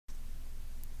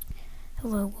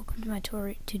Hello, welcome to my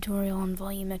tutorial on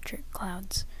volumetric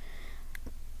clouds.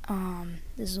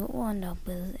 This is what we'll end up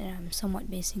with, and I'm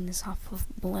somewhat basing this off of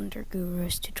Blender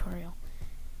Guru's tutorial.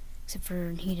 Except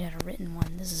for he had a written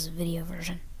one. This is a video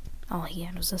version. All he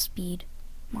had was a speed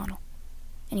model.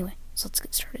 Anyway, so let's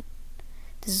get started.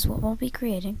 This is what we'll be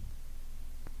creating.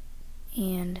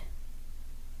 And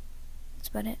that's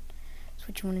about it. So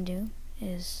what you want to do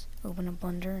is open up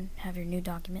Blender and have your new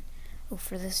document. Oh,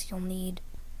 for this you'll need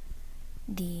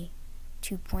the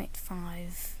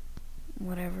 2.5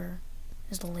 whatever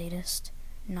is the latest,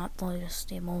 not the latest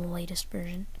stable, the latest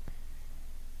version.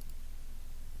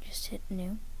 Just hit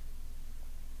new.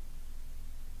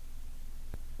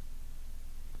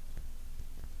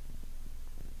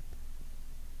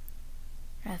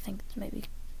 I think it's maybe,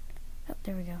 oh,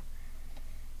 there we go.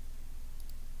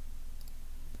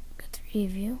 Go to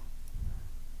review,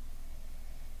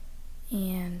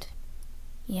 and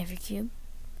you have your cube.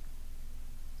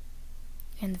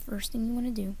 And the first thing you want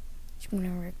to do is you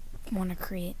want to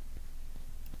create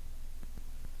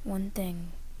one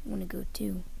thing. You want to go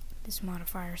to this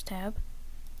modifiers tab,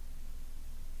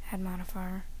 add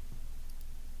modifier,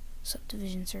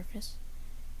 subdivision surface,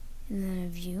 and then a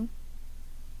view.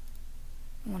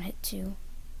 You want to hit 2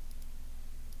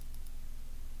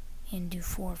 and do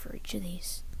 4 for each of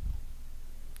these.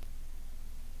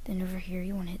 Then over here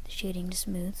you want to hit the shading to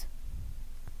smooth,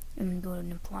 and then go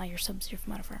and apply your subsurface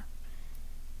modifier.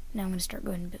 Now I'm going to start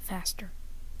going a bit faster.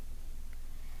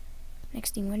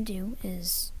 Next thing you want to do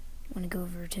is you want to go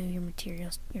over to your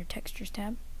materials, your textures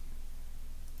tab.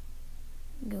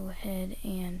 Go ahead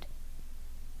and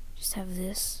just have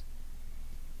this.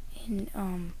 And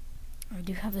I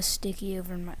do have a sticky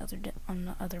over in my on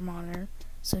the other monitor,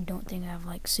 so don't think I have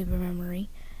like super memory.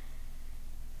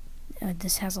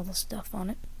 This has all the stuff on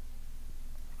it.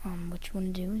 What you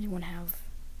want to do is you want to have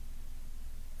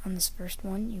on this first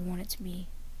one, you want it to be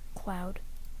cloud,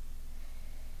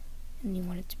 and you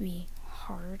want it to be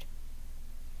hard,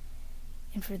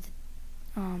 and for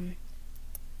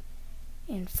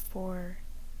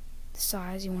the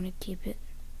size you want to keep it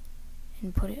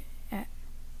and put it at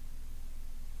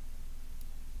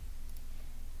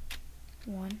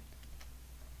 1,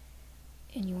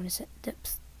 and you want to set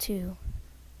depth 2,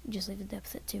 just leave the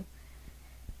depth at 2.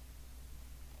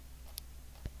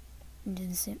 And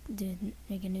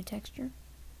make a new texture.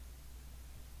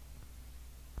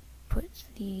 Put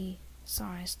the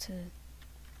size to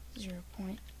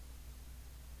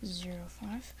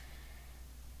 0.05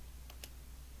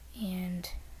 and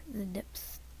the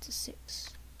depth to 6.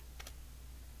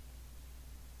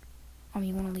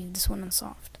 You want to leave this one on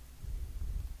soft.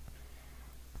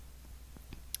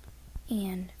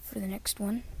 And for the next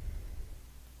one,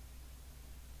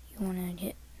 you want to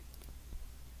hit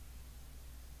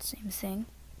the same thing,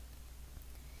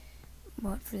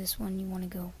 but for this one you want to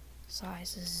go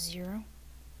size is 0,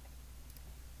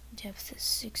 depth is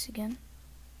 6 again,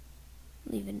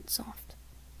 leave it soft.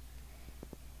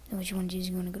 Then what you want to do is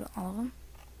you want to go to all of them,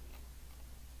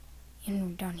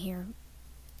 and down here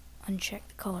uncheck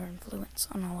the color influence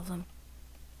on all of them.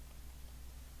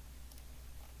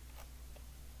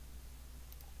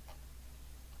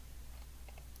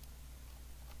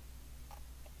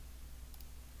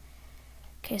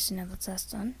 Okay, so now that that's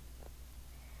done,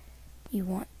 you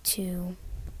want to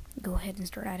go ahead and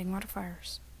start adding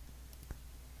modifiers.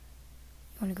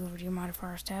 You want to go over to your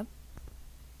modifiers tab,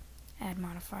 add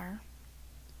modifier,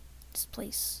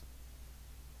 displace.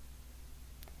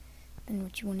 Then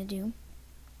what you want to do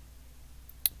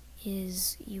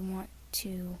is you want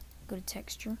to go to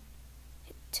texture,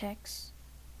 hit text,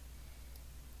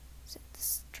 set the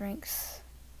strength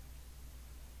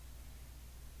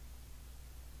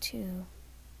to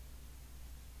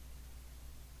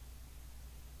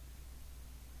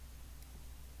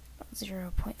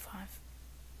 0.5.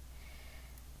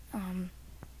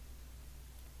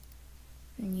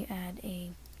 And you add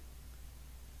a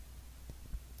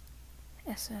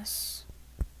SS.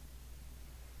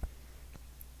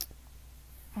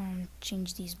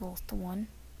 Change these both to 1.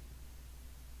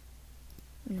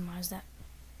 Minimize that.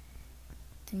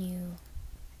 Then you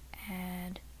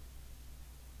add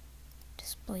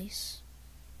displace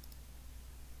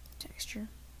texture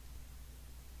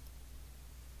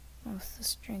with the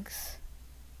strength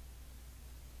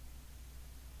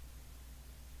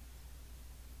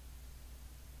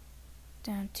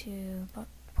down to about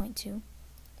 0.2.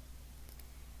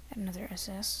 Add another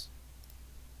SS.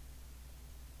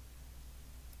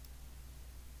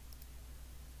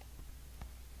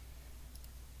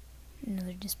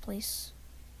 Another displace.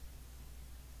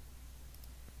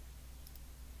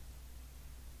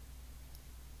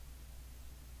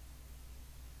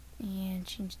 and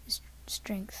change the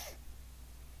strength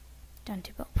down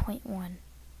to about 0.1. So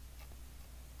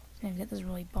now I've got this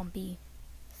really bumpy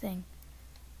thing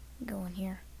going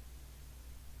here.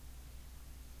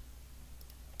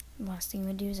 The last thing I'm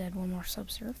going to do is add one more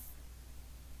subsurf.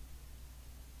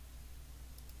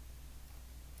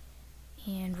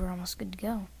 And we're almost good to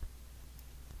go.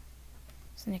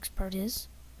 So the next part is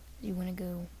you want to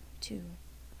go to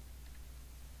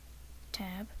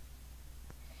tab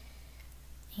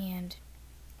and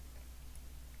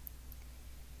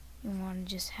you want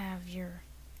to just have your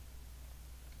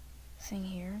thing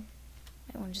here.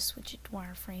 I want to just switch it to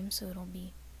wireframe so it'll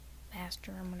be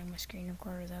faster. I'm running my screen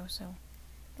recorder though, so I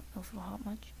don't know if it'll help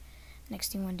much.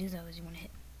 Next thing you want to do though is you want to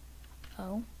hit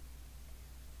O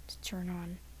to turn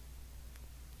on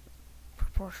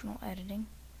proportional editing,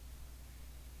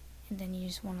 and then you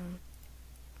just want to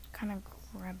kind of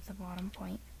grab the bottom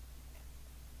point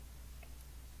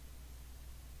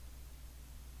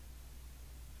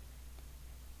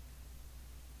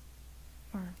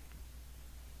or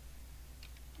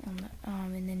on the,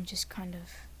 and then just kind of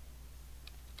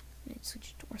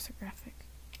switch it to orthographic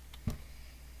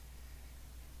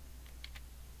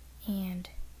and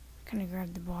kind of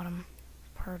grab the bottom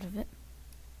part of it,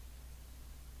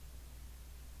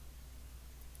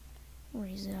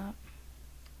 raise it up,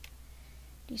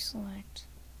 deselect,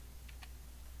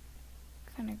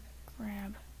 kind of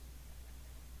grab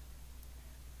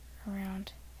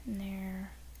around in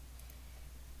there,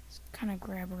 just kind of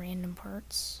grab random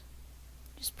parts,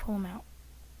 just pull them out.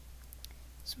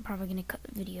 So I'm probably going to cut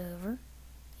the video over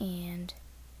and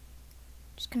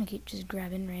just going to keep just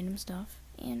grabbing random stuff,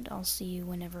 and I'll see you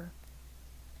whenever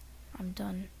I'm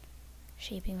done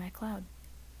shaping my cloud.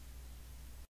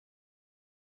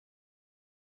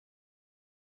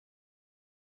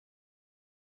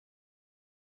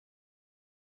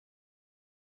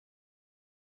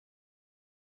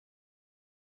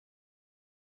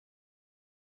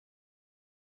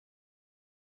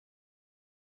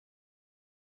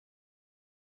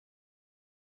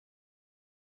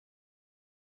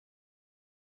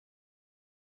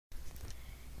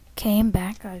 Okay, I'm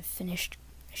back. I've finished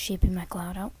shaping my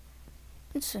cloud out.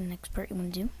 And so the next part you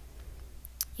want to do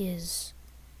is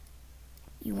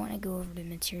you want to go over to the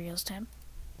Materials tab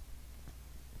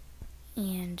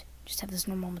and just have this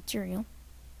normal material.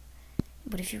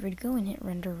 But if you were to go and hit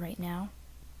Render right now,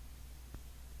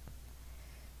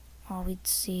 all we'd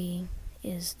see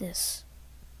is this,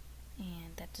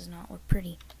 and that does not look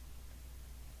pretty.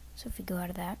 So if we go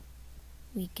out of that,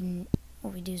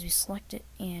 what we do is we select it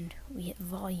and we hit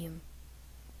Volume.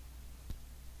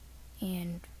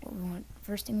 And what we want,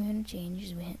 first thing we want to change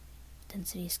is we hit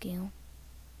Density Scale.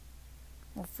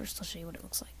 Well, first I'll show you what it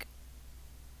looks like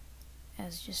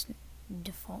as just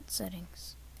default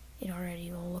settings. It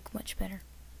already will look much better.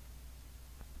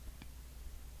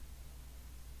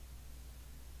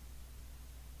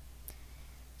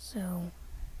 So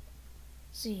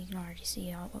you can already see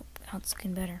how it's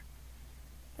looking better.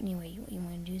 But anyway, what you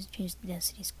want to do is change the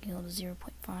density scale to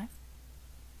 0.5.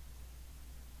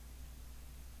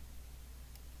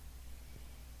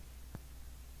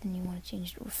 Then you want to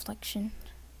change the reflection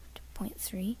to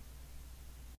 0.3.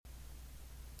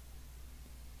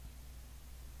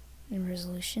 And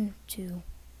resolution to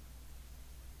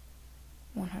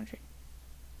 100.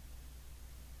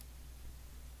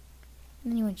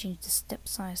 And then you want to change the step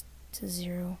size to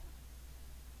 0.02,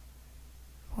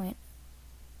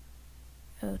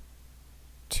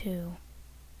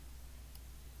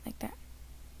 like that.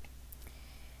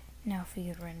 Now if we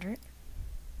could render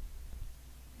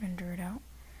it out,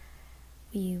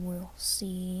 we will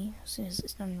see, as soon as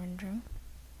it's done rendering,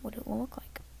 what it will look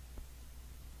like.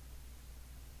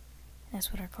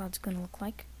 That's what our cloud's going to look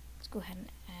like. Let's go ahead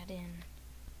and add in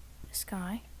the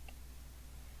sky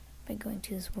by going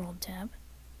to this World tab,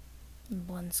 and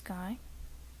blend sky,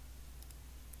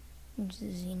 change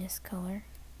the zenith color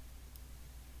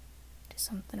to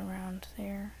something around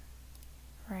there,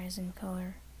 horizon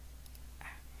color,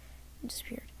 it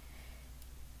disappeared,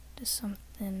 to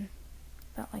something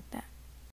about like that.